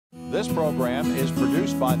This program is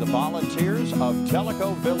produced by the volunteers of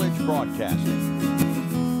Tellico Village Broadcasting.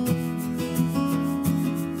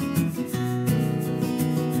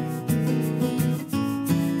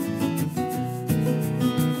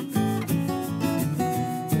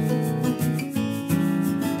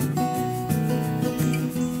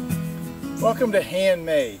 Welcome to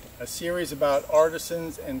HandMade, a series about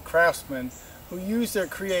artisans and craftsmen who use their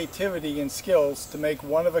creativity and skills to make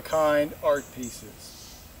one-of-a-kind art pieces.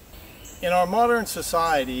 In our modern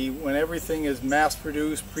society, when everything is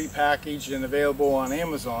mass-produced, prepackaged, and available on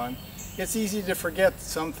Amazon, it's easy to forget that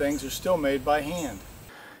some things are still made by hand.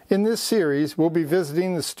 In this series, we'll be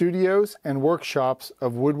visiting the studios and workshops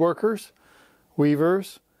of woodworkers,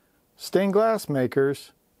 weavers, stained glass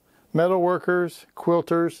makers, metalworkers,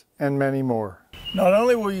 quilters, and many more. Not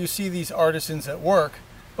only will you see these artisans at work,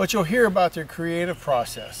 but you'll hear about their creative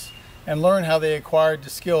process and learn how they acquired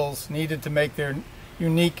the skills needed to make their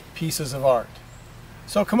unique pieces of art.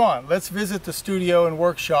 So come on, let's visit the studio and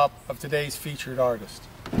workshop of today's featured artist.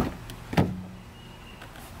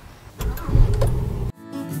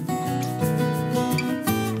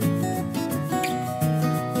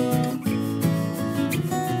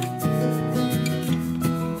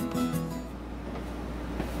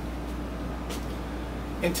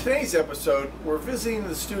 In today's episode, we're visiting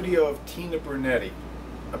the studio of Tina Brunetti,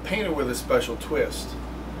 a painter with a special twist.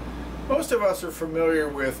 Most of us are familiar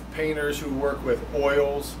with painters who work with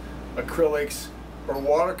oils, acrylics, or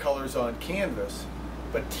watercolors on canvas,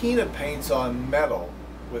 but Tina paints on metal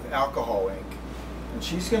with alcohol ink. And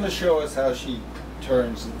she's going to show us how she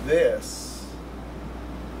turns this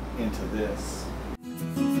into this.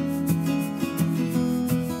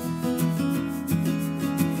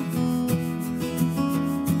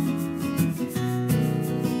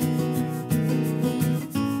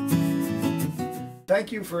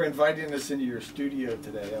 Thank you for inviting us into your studio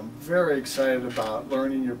today. I'm very excited about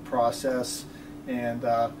learning your process and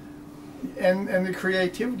the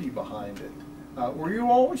creativity behind it. Were you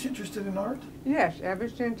always interested in art? Yes, ever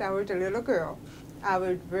since I was a little girl. I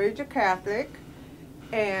was raised a Catholic,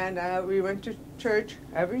 and we went to church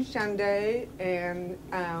every Sunday, and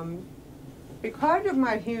because of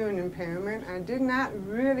my hearing impairment, I did not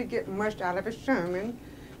really get much out of a sermon,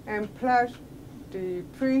 and plus the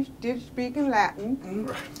priest did speak in Latin,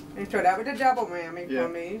 Right. and so that was a double whammy for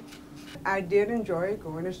me. I did enjoy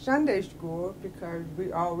going to Sunday school because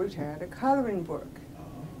we always had a coloring book.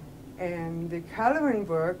 And the coloring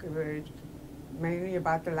book was mainly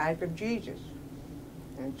about the life of Jesus.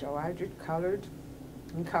 And so I just colored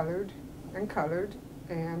and colored and colored.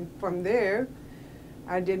 And from there,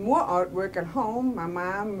 I did more artwork at home. My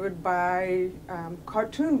mom would buy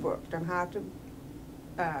cartoon books on how to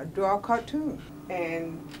draw a cartoon.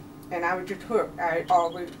 And I was just hooked. I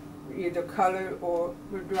always either colored or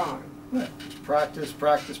was drawing. Yeah. Practice,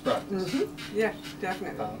 practice, practice. Mm-hmm. Yes,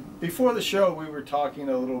 definitely. Before the show, we were talking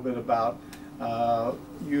a little bit about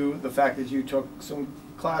the fact that you took some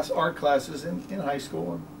art classes in high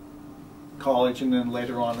school and college, and then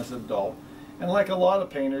later on as an adult. And like a lot of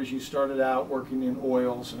painters, you started out working in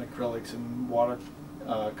oils and acrylics and water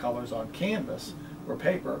colors on canvas or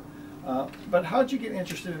paper. But how did you get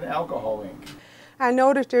interested in alcohol ink? I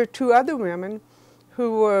noticed there were two other women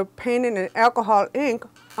who were painting in alcohol ink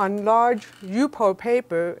on large Yupo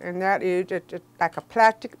paper, and that is it's like a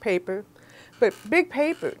plastic paper, but big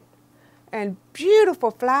paper, and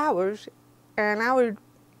beautiful flowers, and I was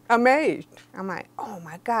amazed. I'm like, oh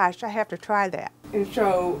my gosh, I have to try that. And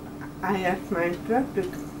so I asked my instructor,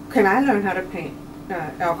 can I learn how to paint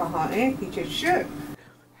alcohol ink? He said, sure.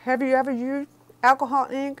 Have you ever used alcohol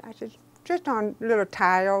ink? I said, just on little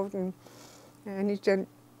tiles, and he said,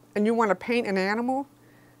 and you want to paint an animal?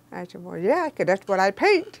 I said, well, yeah, because that's what I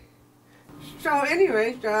paint. So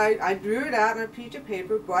anyway, I drew it out on a piece of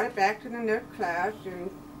paper, brought it back to the next class,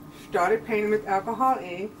 and started painting with alcohol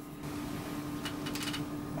ink.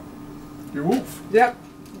 Your wolf. Yep.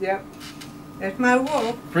 That's my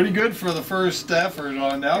wolf. Pretty good for the first effort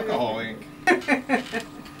on alcohol ink.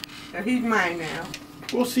 So he's mine now.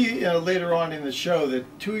 We'll see later on in the show that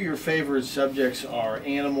two of your favorite subjects are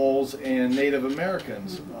animals and Native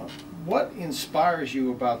Americans. What inspires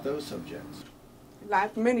you about those subjects?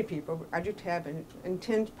 Like many people, I just have an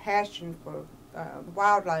intense passion for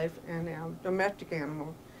wildlife and domestic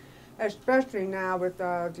animals, especially now with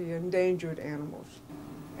the endangered animals.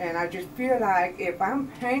 And I just feel like if I'm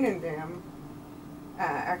painting them,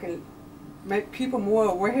 I can make people more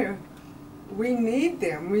aware. We need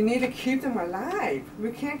them. We need to keep them alive.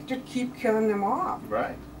 We can't just keep killing them off.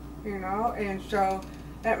 Right. You know, and so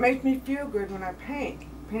that makes me feel good when I paint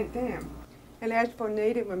them. And as for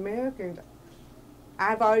Native Americans,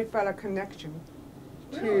 I've always felt a connection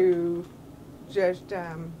to just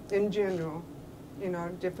in general, you know,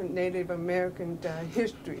 different Native American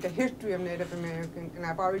history, the history of Native American, and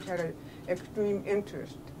I've always had an extreme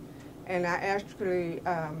interest. And I actually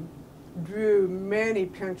drew many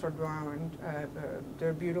pencil drawings of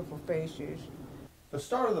their beautiful faces. The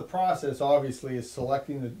start of the process obviously is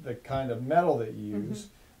selecting the kind of metal that you use.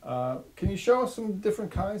 Can you show us some different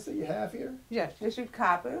kinds that you have here? Yes, this is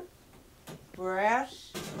copper,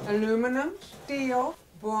 brass, aluminum, steel,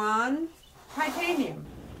 bronze, titanium.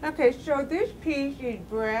 Okay, so this piece is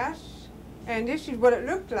brass, and this is what it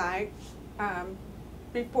looked like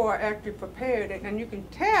before I actually prepared it, and you can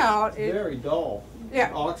tell it's very dull,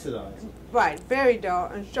 yeah, oxidized. Right, very dull.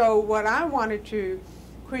 And so what I wanted to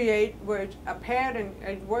create was a pattern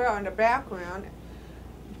as well in the background.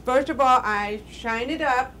 First of all, I shine it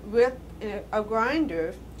up with a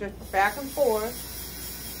grinder, just back and forth.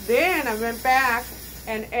 Then I went back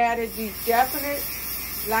and added these definite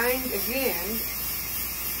lines again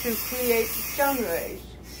to create sun rays.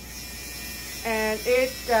 And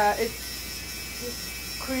it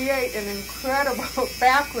create an incredible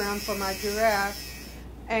background for my giraffe,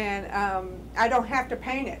 and I don't have to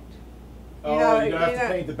paint it. You don't have to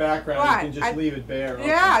paint the background, right. You can just leave it bare. Okay.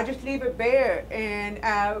 Yeah, I just leave it bare. And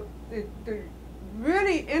the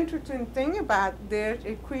really interesting thing about this,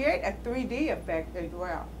 it creates a 3D effect as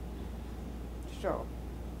well. So,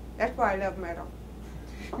 that's why I love metal.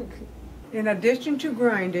 In addition to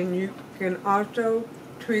grinding, you can also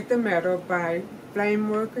treat the metal by flame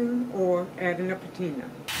working or adding a patina.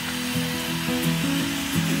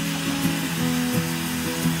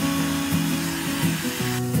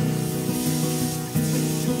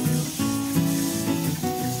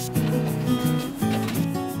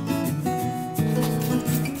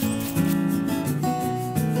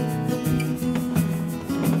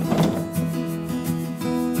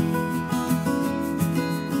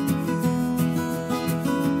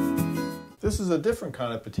 This is a different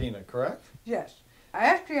kind of patina, correct? Yes.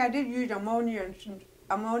 I did use ammonia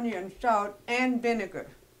and salt and vinegar.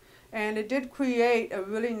 And it did create a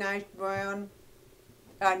really nice brown,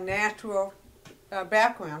 natural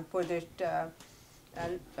background for this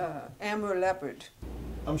amber leopard.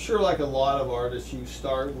 I'm sure, like a lot of artists, you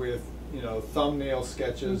start with, you know, thumbnail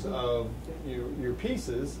sketches of your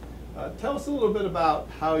pieces. Tell us a little bit about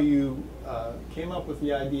how you came up with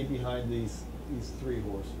the idea behind these three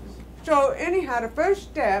horses. So anyhow, the first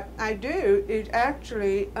step I do is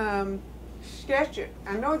actually sketch it.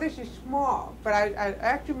 I know this is small, but I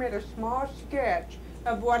actually made a small sketch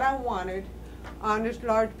of what I wanted on this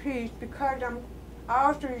large piece because I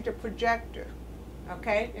also used a projector,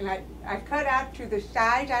 okay? And I cut out to the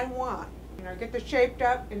size I want. You know, get it shaped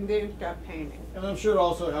up and then start painting. And I'm sure it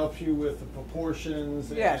also helps you with the proportions.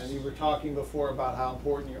 Yes. And you were talking before about how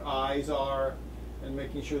important your eyes are and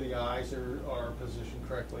making sure the eyes are positioned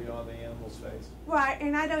correctly on the animal's face. Right,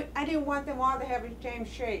 and I didn't want them all to have the same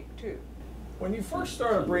shape too. When you first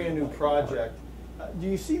start a brand new project, do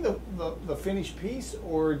you see the finished piece,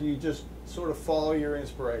 or do you just sort of follow your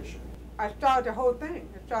inspiration? I started the whole thing.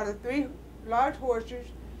 I started 3 large horses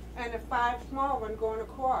and the 5 small ones going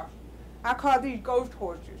across. I call these ghost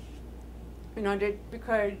horses. You know,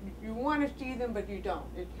 because you want to see them, but you don't.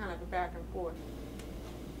 It's kind of a back and forth.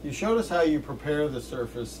 You showed us how you prepare the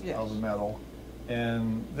surface of the metal,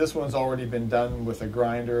 and this one's already been done with a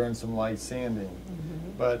grinder and some light sanding.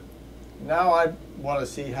 But now I want to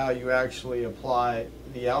see how you actually apply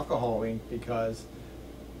the alcohol ink, because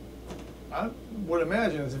I would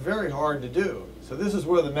imagine it's very hard to do. So this is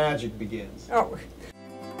where the magic begins. Oh.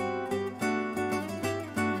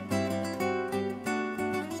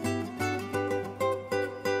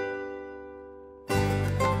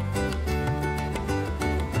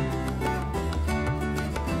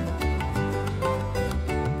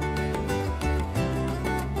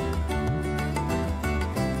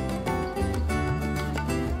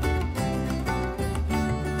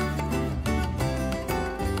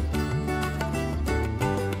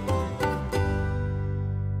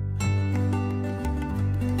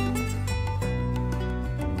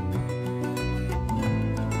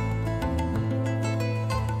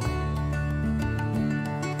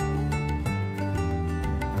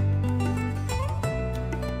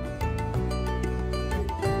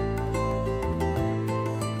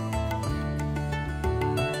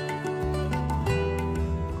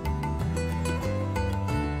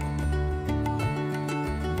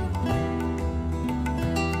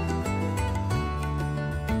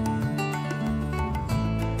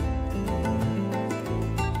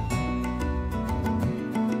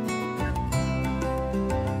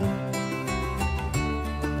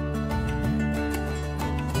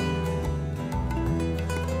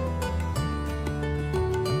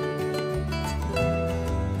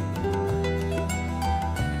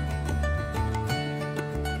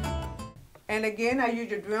 And again, I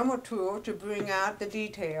use a Dremel tool to bring out the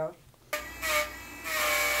details.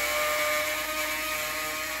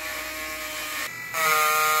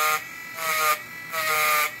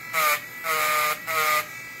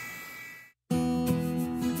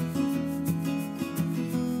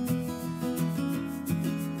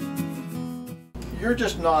 You're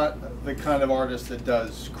just not the kind of artist that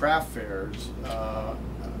does craft fairs.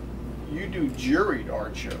 You do juried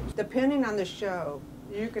art shows. Depending on the show,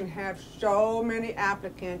 you can have so many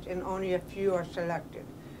applicants and only a few are selected.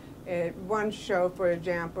 At one show, for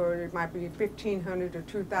example, it might be 1,500 or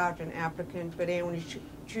 2,000 applicants, but they only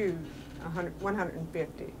choose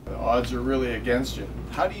 150. The odds are really against you.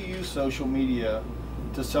 How do you use social media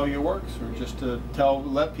to sell your works, or just to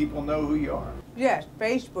let people know who you are? Yes,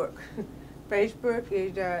 Facebook. Facebook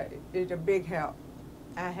is a big help.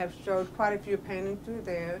 I have sold quite a few paintings through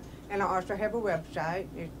there, and I also have a website.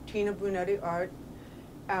 It's Tina Brunetti Art,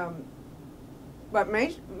 but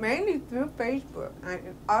mainly through Facebook. I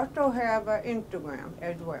also have Instagram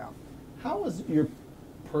as well. How is your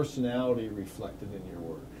personality reflected in your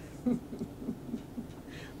work?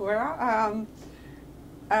 Well,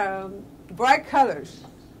 bright colors.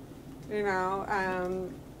 You know,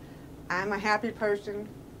 I'm a happy person.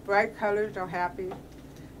 Bright colors are happy,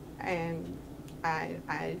 and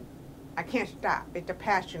I can't stop. It's a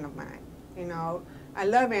passion of mine. You know, I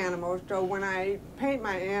love animals, so when I paint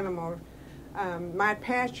my animals, my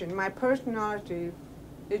passion, my personality,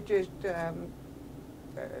 it just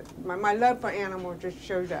my love for animals just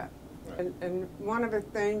shows up. Right. And one of the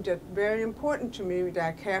things that's very important to me is that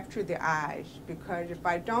I capture the eyes, because if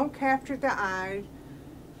I don't capture the eyes,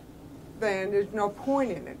 then there's no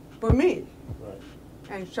point in it for me. Right.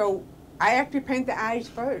 And so I actually paint the eyes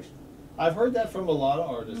first. I've heard that from a lot of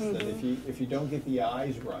artists, that if you don't get the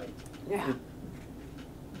eyes right, yeah,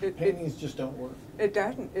 paintings just don't work. It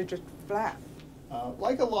doesn't. It's just flat.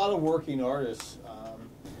 Like a lot of working artists,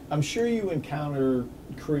 I'm sure you encounter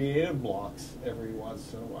creative blocks every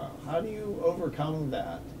once in a while. How do you overcome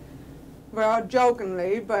that? Well,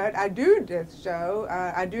 jokingly, but I do this so.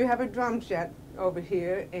 I do have a drum set over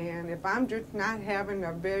here, and if I'm just not having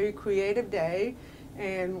a very creative day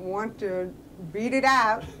and want to beat it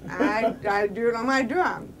out, I do it on my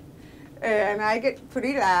drum. And I get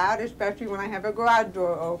pretty loud, especially when I have a garage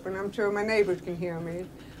door open. I'm sure my neighbors can hear me.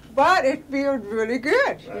 But it feels really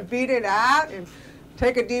good. Right. You beat it out and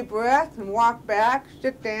take a deep breath and walk back,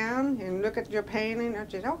 sit down and look at your painting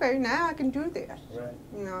and say, okay, now I can do this. Right.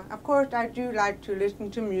 You know, of course I do like to listen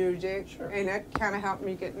to music, sure, and that kind of helped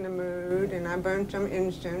me get in the mood, and I burn some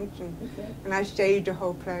incense and I sage the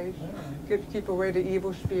whole place, keep away the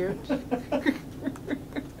evil spirits.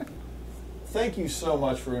 Thank you so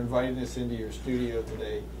much for inviting us into your studio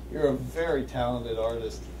today. You're a very talented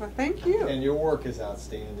artist. Well, thank you. And your work is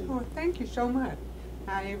outstanding. Well, thank you so much.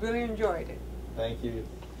 I really enjoyed it. Thank you.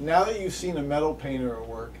 Now that you've seen a metal painter at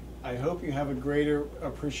work, I hope you have a greater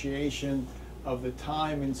appreciation of the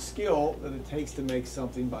time and skill that it takes to make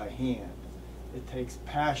something by hand. It takes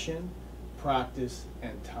passion, practice,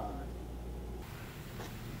 and time.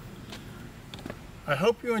 I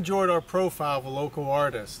hope you enjoyed our profile of a local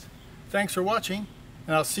artist. Thanks for watching,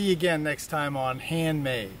 and I'll see you again next time on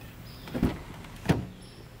HandMade.